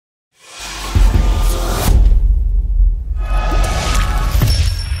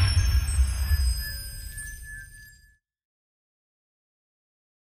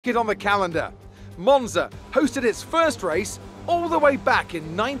it on the calendar. Monza hosted its first race all the way back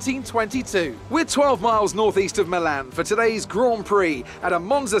in 1922. We're 12 miles northeast of Milan for today's Grand Prix at a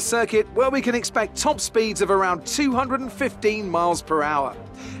Monza circuit where we can expect top speeds of around 215 miles per hour.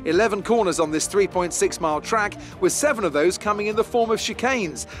 11 corners on this 3.6-mile track, with 7 of those coming in the form of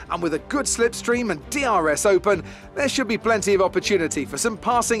chicanes, and with a good slipstream and DRS open, there should be plenty of opportunity for some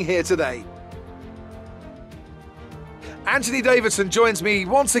passing here today. Anthony Davidson joins me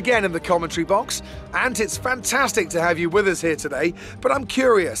once again in the commentary box. And it's fantastic to have you with us here today, but I'm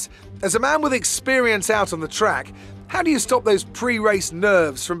curious, as a man with experience out on the track, how do you stop those pre-race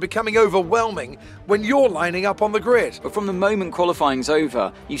nerves from becoming overwhelming when you're lining up on the grid? But from the moment qualifying's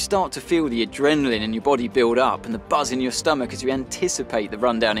over, you start to feel the adrenaline in your body build up and the buzz in your stomach as you anticipate the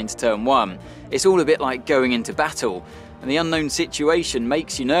rundown into turn 1. It's all a bit like going into battle. And the unknown situation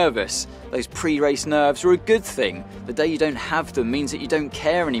makes you nervous. Those pre-race nerves are a good thing. The day you don't have them means that you don't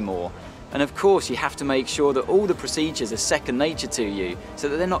care anymore. And of course you have to make sure that all the procedures are second nature to you, so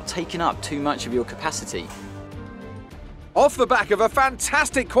that they're not taking up too much of your capacity. Off the back of a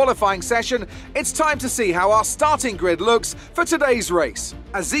fantastic qualifying session, it's time to see how our starting grid looks for today's race.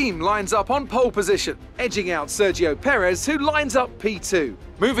 Azim lines up on pole position, edging out Sergio Perez, who lines up P2.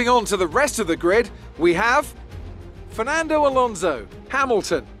 Moving on to the rest of the grid, we have Fernando Alonso,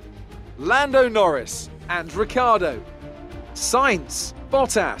 Hamilton, Lando Norris and Ricciardo, Sainz,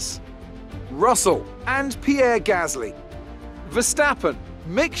 Bottas, Russell and Pierre Gasly, Verstappen,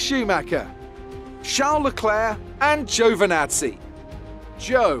 Mick Schumacher, Charles Leclerc and Giovinazzi,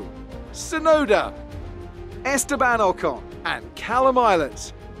 Joe, Tsunoda, Esteban Ocon and Callum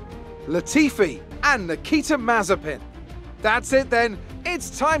Islet, Latifi and Nikita Mazepin. That's it then,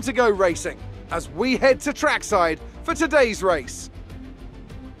 it's time to go racing as we head to trackside for today's race.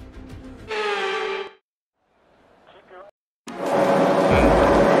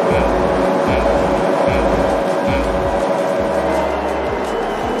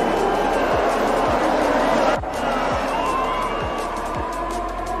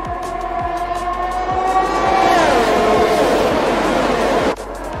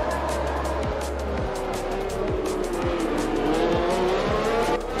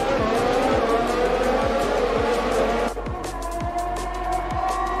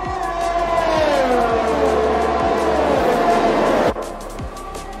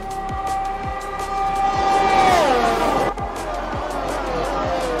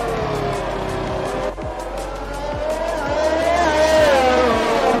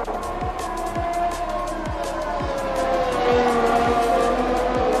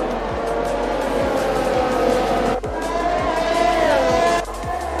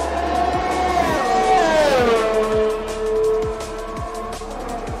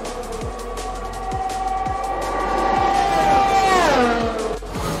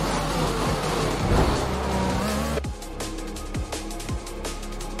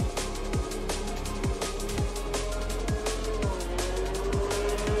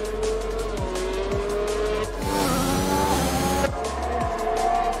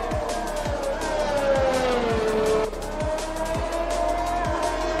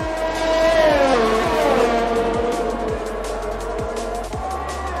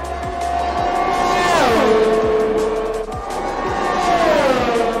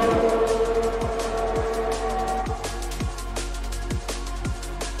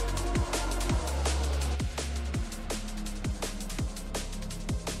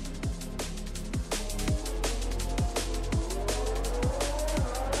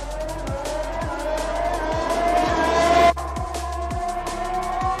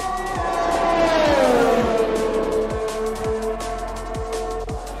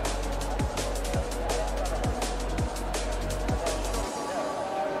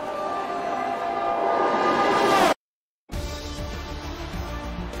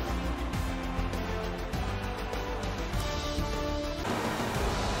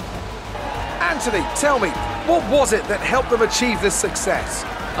 Anthony, tell me, what was it that helped them achieve this success?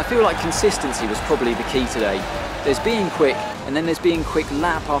 I feel like consistency was probably the key today. There's being quick, and then there's being quick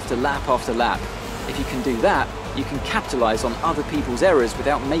lap after lap after lap. If you can do that, you can capitalise on other people's errors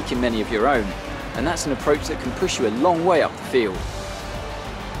without making many of your own. And that's an approach that can push you a long way up the field.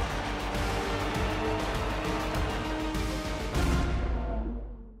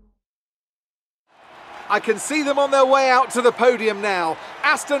 I can see them on their way out to the podium now.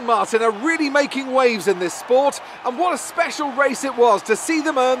 Aston Martin are really making waves in this sport, and what a special race it was to see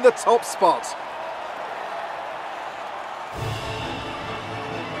them earn the top spot.